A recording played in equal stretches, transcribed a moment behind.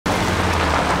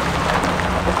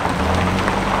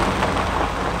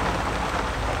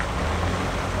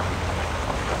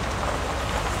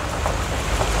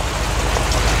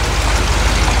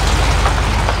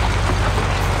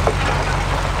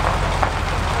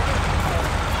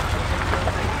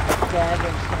we're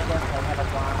just gonna go have a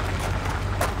walk.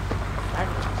 It's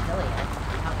starting to get chilly.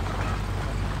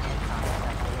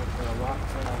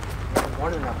 I was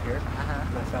running up here, and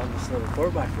I found this little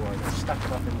 4x4 and I stuck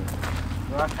it up in the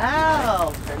rock.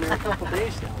 Oh! It's been there a couple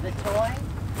days now. The toy?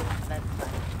 That's funny.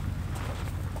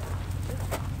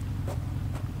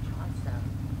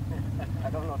 Awesome. I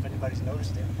don't know if anybody's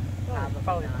noticed it.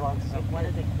 Probably belongs to something. One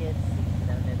of the kids sees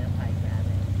it under the pipe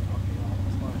rabbit. Okay, well,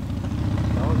 that's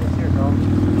fine. No one gets here, dog.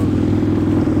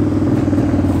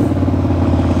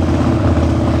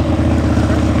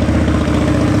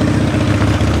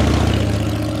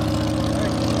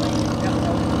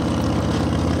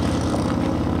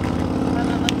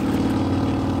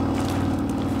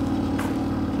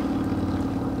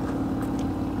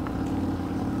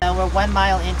 We're 1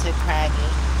 mile into Craggy.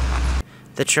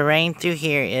 The terrain through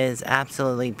here is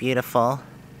absolutely beautiful.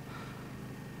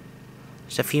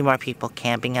 There's a few more people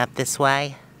camping up this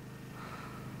way.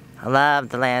 I love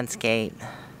the landscape.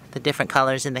 The different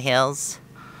colors in the hills.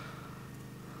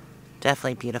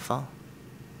 Definitely beautiful.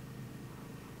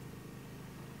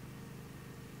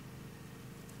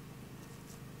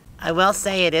 I will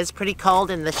say it is pretty cold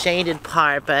in the shaded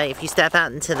part, but if you step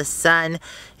out into the sun,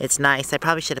 it's nice. I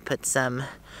probably should have put some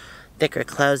thicker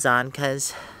clothes on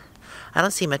because I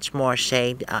don't see much more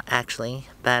shade actually,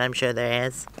 but I'm sure there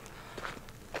is.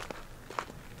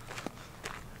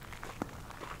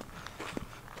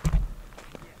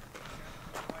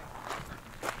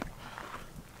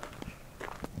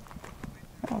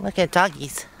 Oh, look at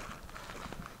doggies.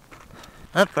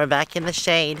 Oh, we're back in the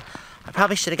shade. I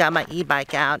probably should have got my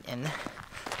e-bike out and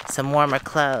some warmer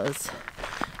clothes.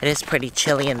 It is pretty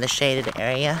chilly in the shaded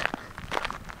area.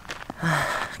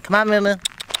 Come on, Moo-moo.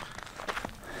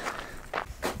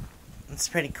 It's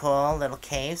pretty cool, little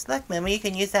caves. Look, Moo-moo, you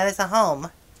can use that as a home.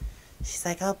 She's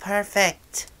like, oh,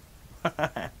 perfect.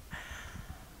 Wow,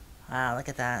 look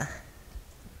at that.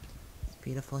 It's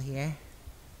beautiful here.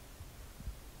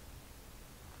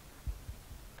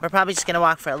 We're probably just going to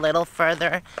walk for a little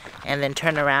further and then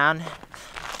turn around.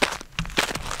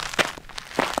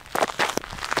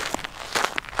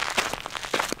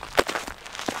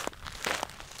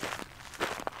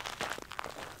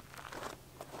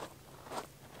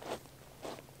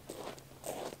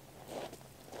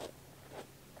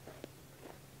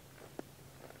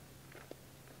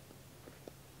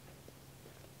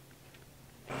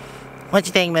 What do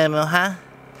you think, Moo-moo, huh?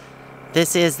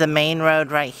 This is the main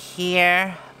road right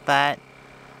here, but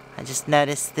I just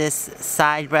noticed this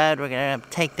side road. We're gonna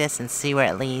take this and see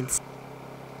where it leads.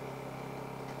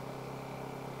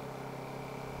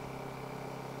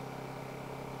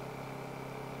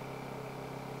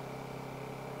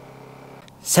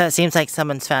 So it seems like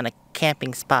someone's found a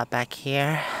camping spot back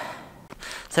here.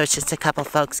 So it's just a couple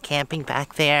folks camping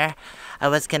back there. I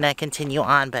was gonna continue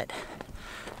on, but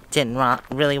didn't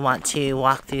really want to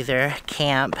walk through their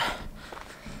camp.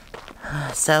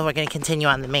 So we're going to continue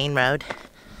on the main road.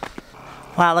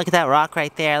 Wow, look at that rock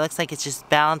right there. It looks like it's just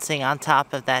balancing on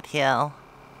top of that hill.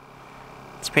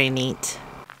 It's pretty neat.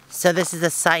 So this is a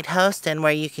site host and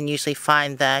where you can usually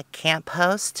find the camp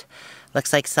host.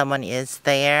 Looks like someone is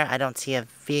there. I don't see a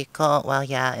vehicle. Well,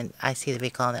 yeah, and I see the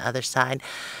vehicle on the other side.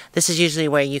 This is usually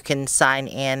where you can sign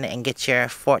in and get your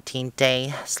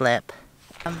 14-day slip.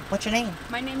 What's your name?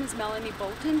 My name is Melanie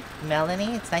Bolton.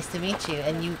 Melanie, it's nice to meet you.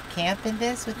 And you camp in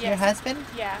this with your husband?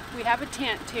 Yeah, we have a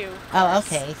tent too. Oh,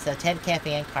 okay. So tent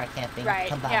camping and car camping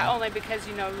combined. Yeah, only because,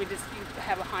 you know, we just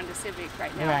have a Honda Civic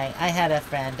right now. Right. I had a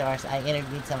friend, or I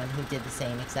interviewed someone who did the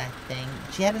same exact thing.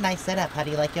 She had a nice setup. How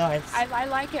do you like yours? I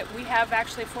like it. We have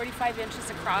actually 45 inches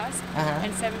across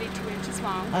and 72 inches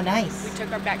long. Oh, nice. We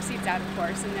took our back seats out, of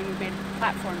course, and then we made a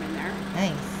platform in there.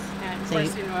 Nice. And of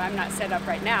course, you know, I'm not set up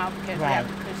right now because we have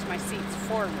to push my seats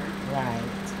forward. Right.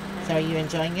 So are you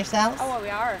enjoying yourselves? Oh, well, we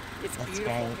are. It's That's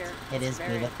beautiful great. here. It is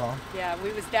beautiful. Yeah,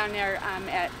 we was down there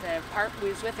at the park. We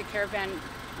was with the Caravan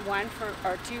 1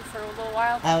 or 2 for a little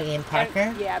while. Oh, in Parker?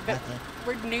 And, yeah, but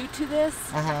we're new to this.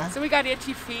 So we got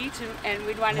itchy feet and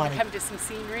we wanted to come to some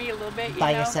scenery a little bit.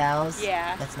 By yourselves?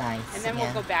 Yeah. That's nice. And then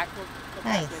we'll go back. We'll go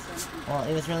back with them. Well,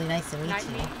 it was really nice to meet you. Nice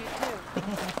to meet you too.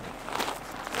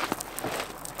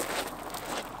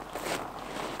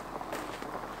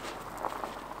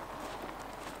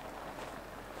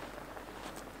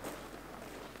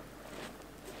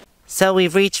 So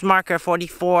we've reached marker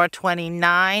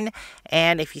 4429,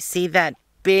 and if you see that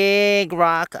big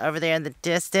rock over there in the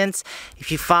distance,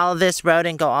 if you follow this road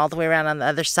and go all the way around on the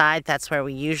other side, that's where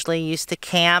we usually used to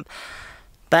camp.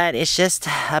 But it's just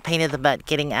a pain in the butt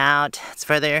getting out. It's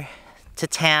further to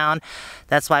town.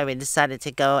 That's why we decided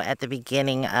to go at the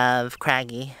beginning of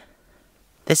Craggy.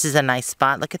 This is a nice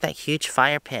spot. Look at that huge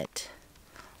fire pit.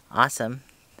 Awesome.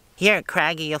 Here at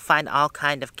Craggy, you'll find all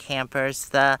kind of campers.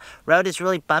 The road is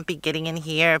really bumpy getting in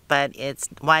here, but it's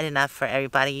wide enough for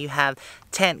everybody. You have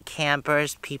tent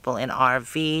campers, people in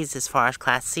RVs as far as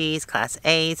Class C's, Class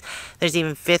A's. There's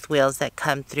even fifth wheels that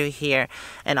come through here,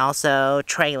 and also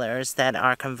trailers that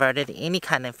are converted. Any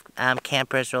kind of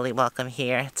camper is really welcome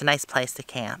here. It's a nice place to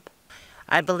camp.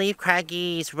 I believe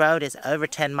Craggy's road is over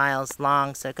 10 miles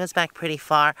long, so it goes back pretty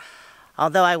far.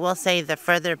 Although I will say the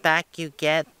further back you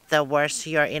get, the worse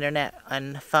your internet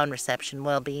and phone reception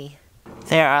will be.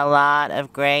 There are a lot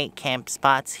of great camp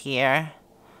spots here.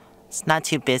 It's not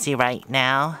too busy right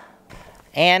now.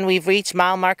 And we've reached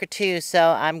mile marker 2, so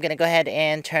I'm gonna go ahead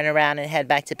and turn around and head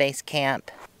back to base camp.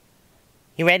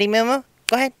 You ready, Moo-moo?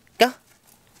 Go ahead, go.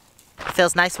 It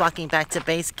feels nice walking back to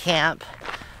base camp,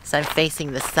 so I'm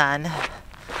facing the sun.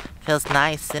 Feels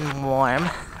nice and warm.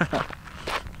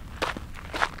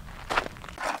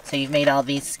 So you've made all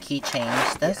these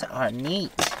keychains. Those are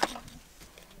neat.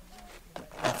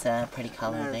 That's a pretty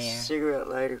color there. Cigarette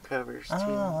lighter covers too.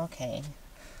 Oh, okay.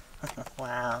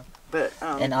 Wow. But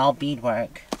and all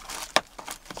beadwork.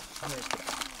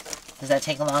 Does that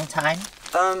take a long time?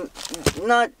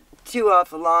 Not too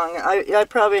awful long. I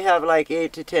probably have like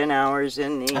 8 to 10 hours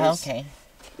in these. Oh, okay.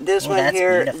 This one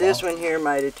here, beautiful. this one here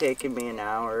might have taken me an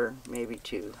hour, maybe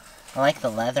 2. I like the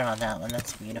leather on that one.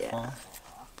 That's beautiful. Yeah.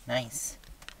 Nice.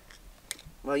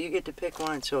 Well, you get to pick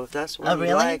one, so if that's what really?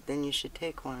 you like, then you should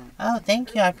take one. Oh,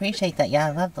 thank you. I appreciate that. Yeah, I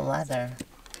love the leather.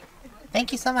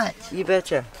 Thank you so much. You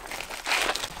betcha.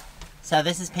 So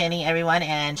this is Penny, everyone,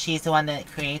 and she's the one that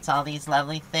creates all these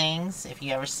lovely things. If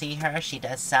you ever see her, she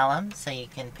does sell them, so you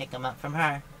can pick them up from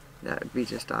her. That would be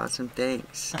just awesome.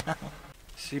 Thanks.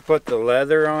 She put the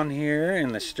leather on here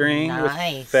and the string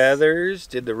Nice. with feathers.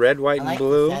 Did the red, white, I like and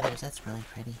blue. the feathers. That's really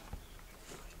pretty.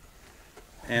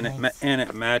 And Nice.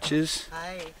 it matches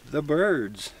Hi. the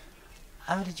birds.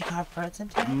 Oh, did you carve birds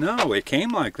into it? No, it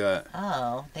came like that.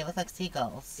 Oh, they look like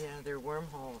seagulls. Yeah, they're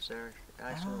wormholes. They're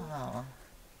actually. Oh.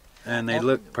 And they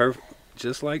look perfect,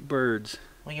 just like birds.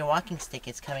 Well, your walking stick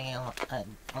is coming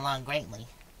along greatly.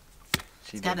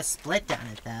 It's got a split down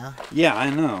it, though. Yeah,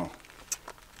 I know.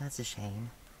 That's a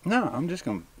shame. No, I'm just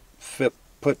going to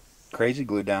put crazy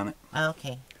glue down it. Oh,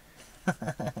 okay.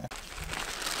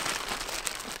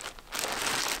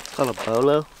 It's called a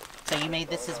bolo. So you made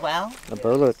this as well? A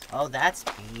bolo Oh, that's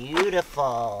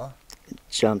beautiful.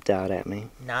 jumped out at me.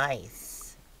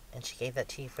 Nice. And she gave that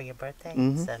to you for your birthday?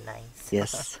 Mhm. So nice.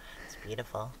 Yes. It's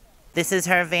beautiful. This is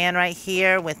her van right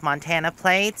here with Montana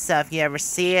plates. So if you ever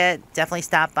see it, definitely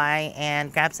stop by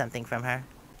and grab something from her.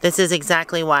 This is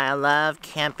exactly why I love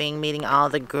camping, meeting all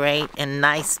the great and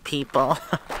nice people.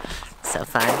 So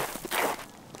fun.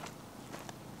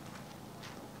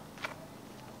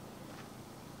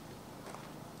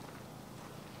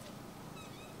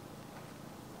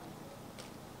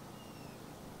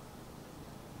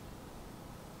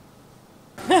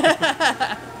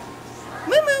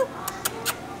 Moo-moo!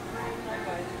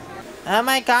 Oh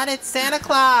my god, it's Santa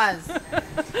Claus!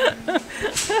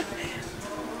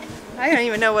 I don't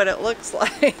even know what it looks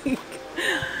like.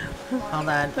 Hold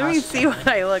on. Let me see what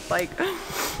I look like.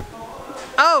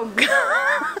 Oh,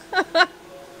 God.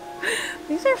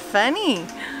 These are funny.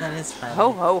 That is funny.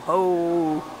 Ho, ho,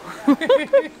 ho.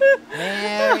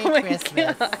 Merry Oh my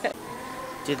Christmas. God.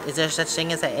 Dude, is there such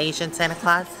thing as an Asian Santa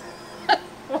Claus?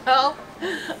 Well,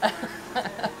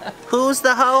 Who's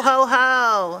the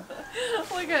ho-ho-ho?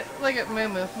 look at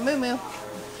Moo-moo. Moo-moo.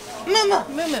 Mama!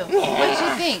 Moo-moo. What'd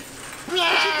you think? What'd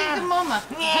you think of Mama?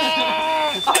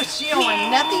 Oh, she don't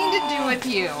want nothing to do with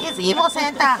you. He's evil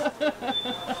Santa!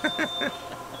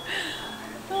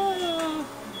 Oh,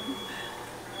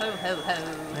 ho, ho,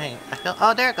 ho. Hey,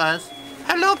 oh, there it goes.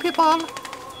 Hello, people!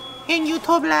 In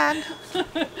YouTube land.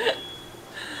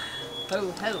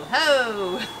 Ho, ho,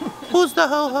 ho. Who's the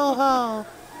ho-ho-ho?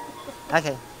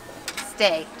 Okay.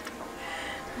 Stay.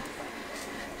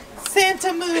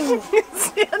 Santa Moo!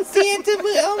 Santa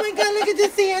Moo! Oh my god, look at the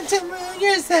Santa Moo!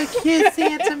 You're so cute,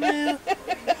 Santa Moo!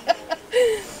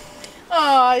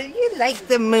 Oh, you like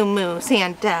the Moo-moo,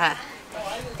 Santa.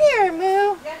 There,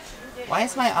 Moo. Why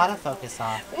is my autofocus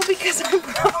off? Well, because I'm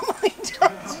probably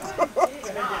done.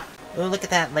 Ooh, look at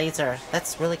that laser.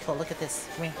 That's really cool. Look at this.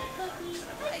 Come here.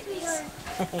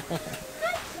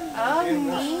 Oh,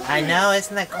 neat. I know,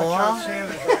 isn't that cool?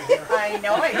 I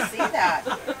know, I see that.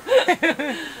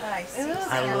 I see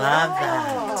I love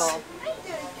that.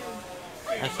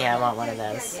 Okay, I want one of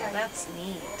those. Yeah, that's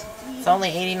neat. It's only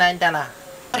 $89.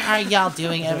 What are y'all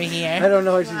doing over I here? don't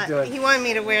know what she's doing. He wanted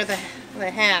me to wear the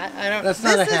hat. I don't. That's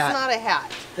not a hat. This is not a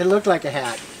hat. It looked like a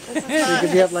hat. This is not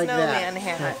could be a up like that. snowman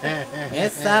hat.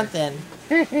 It's something.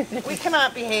 We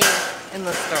cannot behave in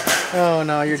the store. Oh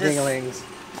no, you're Just- dinglings.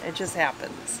 It just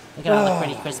happens. Look at all the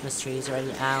pretty Christmas trees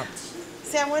already out.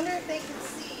 See, I wonder if they can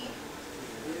see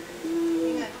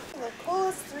the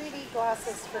coolest 3D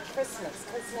glasses for Christmas.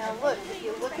 Because now look, if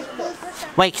you look at this.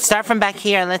 Wait, start from back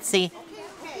here. Let's see.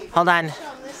 Hold on.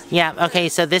 Yeah, okay,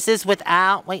 so this is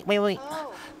without, wait.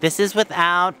 This is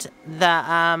without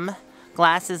the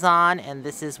glasses on, and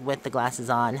this is with the glasses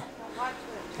on.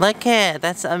 Look at,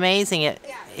 that's amazing.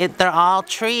 They're all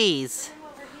trees.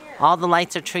 All the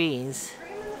lights are trees.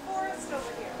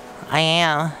 I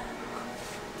am.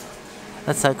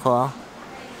 That's so cool.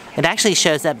 It actually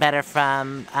shows up better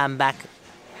from back.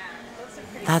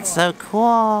 That's so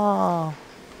cool.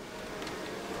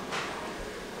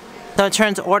 So it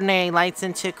turns ordinary lights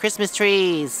into Christmas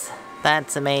trees.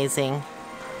 That's amazing.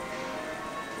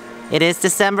 It is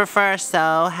December 1st,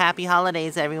 so happy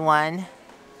holidays, everyone.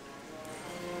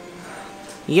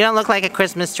 You don't look like a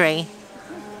Christmas tree.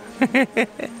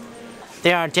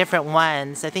 There are different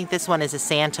ones. I think this one is a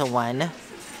Santa one.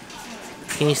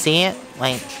 Can you see it?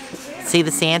 Wait. See the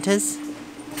Santas?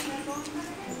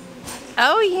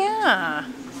 Oh, yeah.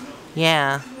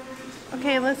 Yeah.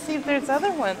 Okay, let's see if there's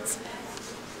other ones.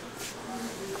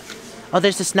 Oh,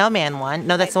 there's the snowman one.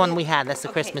 No, that's the one we had. That's the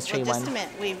Christmas tree Just one. a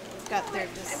minute. We've got their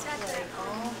display.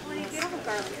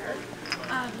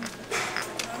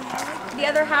 The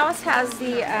other house has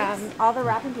the all the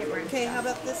wrapping paper. Okay, how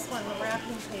about this one, the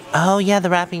wrapping paper? Oh, yeah, the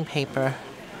wrapping paper.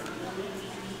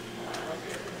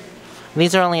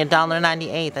 These are only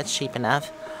 $1.98. That's cheap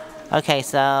enough. Okay,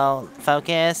 so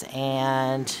focus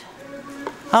and...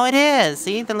 Oh, it is.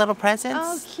 See the little presents?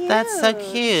 Oh, cute. That's so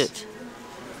cute.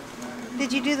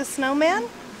 Did you do the snowman?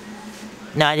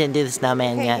 No, I didn't do the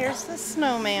snowman Okay, yet. here's the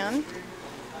snowman.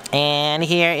 And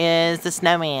here is the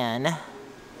snowman.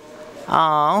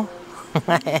 Oh,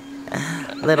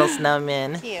 little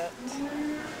snowman. Cute.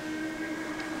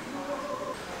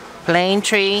 Plain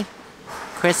tree,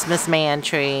 Christmas man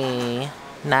tree.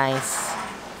 Nice.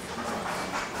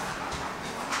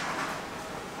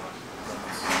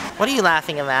 What are you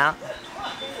laughing about?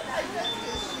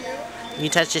 You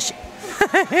touched his shoe.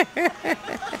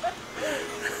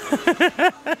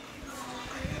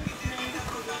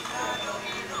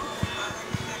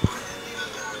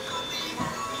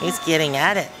 He's getting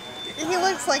at it. He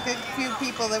looks like a few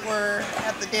people that were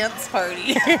at the dance party.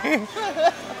 He's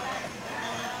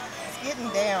getting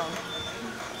down.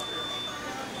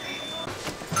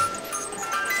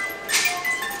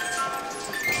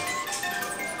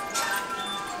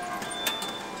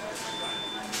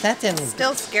 That didn't.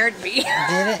 Still scared me. Did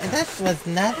it? That was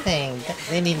nothing.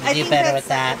 They need to do better with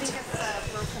that.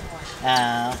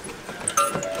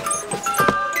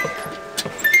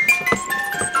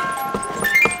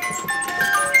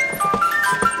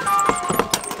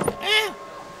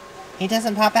 He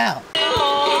doesn't pop out. Oh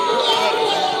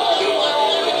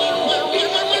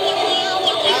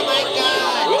my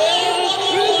God.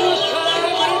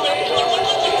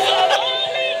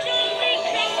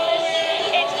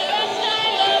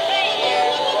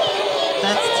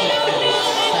 That's too cute.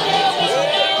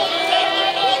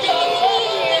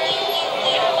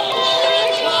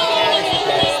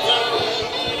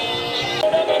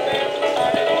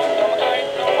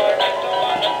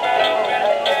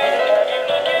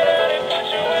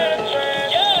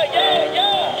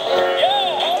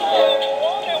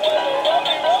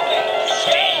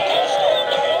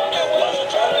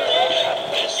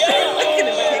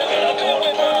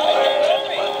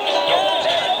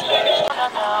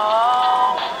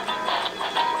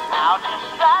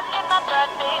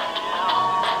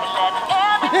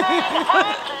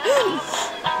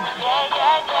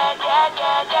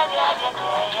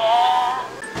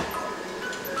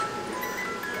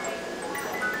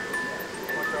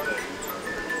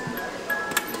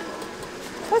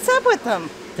 What's up with them?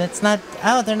 That's not.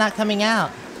 Oh, they're not coming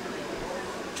out.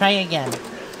 Try again.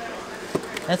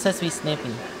 That's supposed to be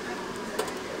Snoopy.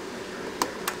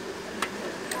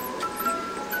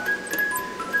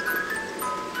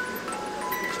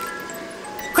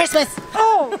 Christmas!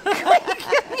 Oh,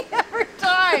 every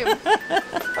time.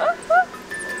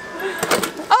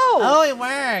 Oh! Oh, it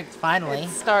worked! Finally. It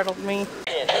startled me.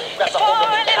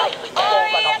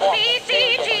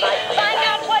 R-E-S-P-C-T. Find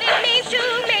out what it means to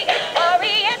me.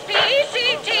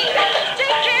 R-E-S-P-C-T.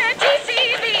 Take care of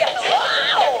TCB.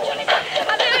 Wow!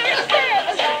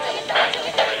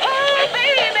 Oh,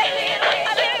 baby.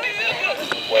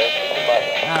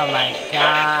 Oh my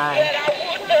God.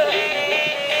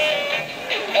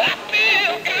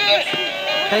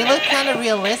 They look kind of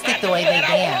realistic the way they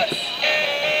dance.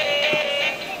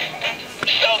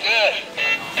 So good.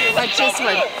 Like this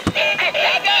one.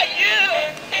 I got you.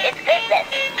 It's Christmas.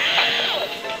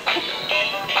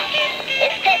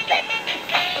 It's Christmas.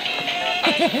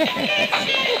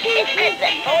 It's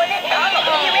Christmas. For this song,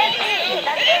 I'll be ready.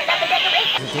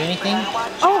 Did you do anything?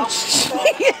 Oh, shit.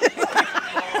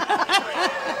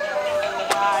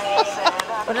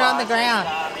 Put it on the ground.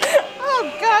 Oh,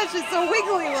 gosh, it's a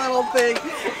wiggly little thing.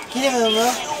 Get it, Moo-moo.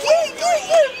 Get it,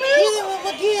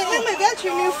 Moo-moo. Get it. Emma, that's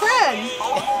your new friend.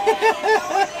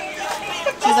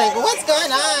 She's like, what's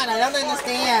going on? I don't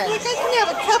understand. Look, I can have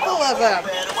a couple of them.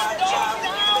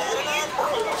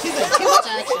 She's like, too much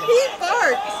action. He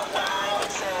barks.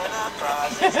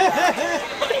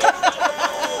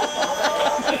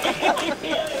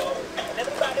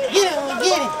 Get it,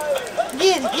 get it.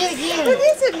 Get it, get it, get What it.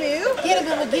 is it, Moo? Get it,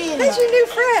 Moo-moo, get That's it. your new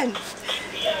friend.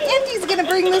 Andy's gonna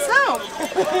bring this home.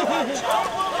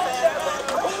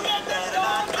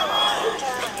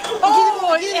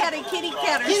 Oh, he had a kitty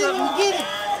cat or Get it, something. Moo-moo, get it.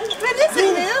 What is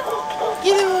it, Moo?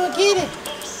 Get it, Moo-moo, get it.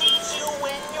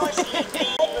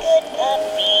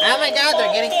 Oh my God,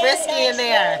 they're getting frisky in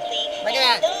there. Look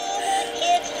at that.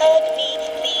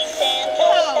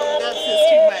 Oh, that's just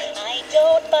too much. I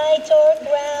don't bite or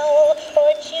growl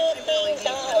or chew things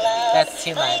all up. That's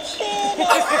too much.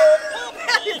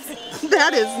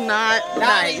 That is not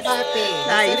Naughty nice. puppy.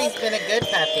 Nice. He said he's been a good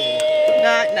puppy.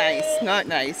 Not nice. Not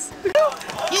nice.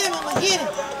 Get it, Moo-moo, get it.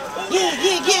 Get it,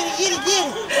 get it, get it, get it, get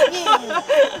it. Yeah.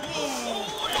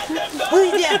 Who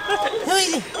is that? Who is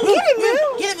it? Get it, Moo.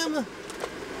 Get it, Moo-moo.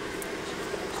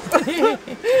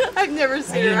 I've never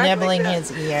seen Are you her act nibbling like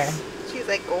his ear? that. She's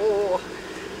like, oh.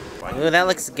 Ooh, that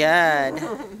looks good.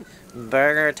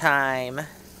 Burger time.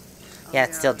 Yeah,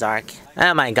 it's still dark.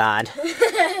 Oh my God.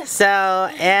 So,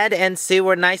 Ed and Sue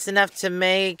were nice enough to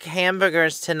make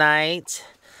hamburgers tonight.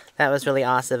 That was really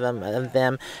awesome of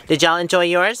them. Did y'all enjoy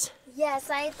yours? Yes,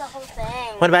 I ate the whole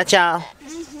thing. What about y'all?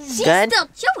 She's Good? still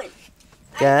chewing.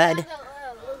 Good.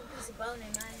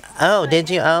 Oh, did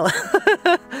you? Oh.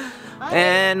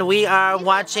 And we are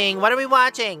watching, what are we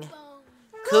watching?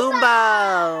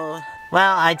 Kumbo.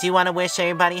 Well, I do want to wish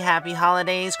everybody happy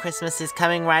holidays. Christmas is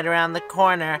coming right around the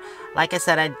corner. Like I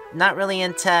said, I'm not really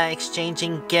into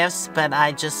exchanging gifts, but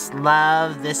I just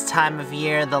love this time of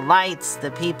year. The lights,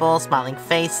 the people, smiling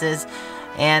faces,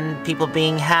 and people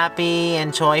being happy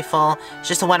and joyful. It's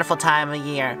just a wonderful time of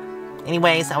year.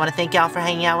 Anyways, I want to thank y'all for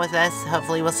hanging out with us.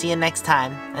 Hopefully we'll see you next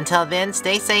time. Until then,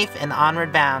 stay safe and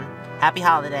onward bound. Happy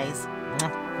holidays.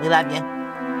 We love you.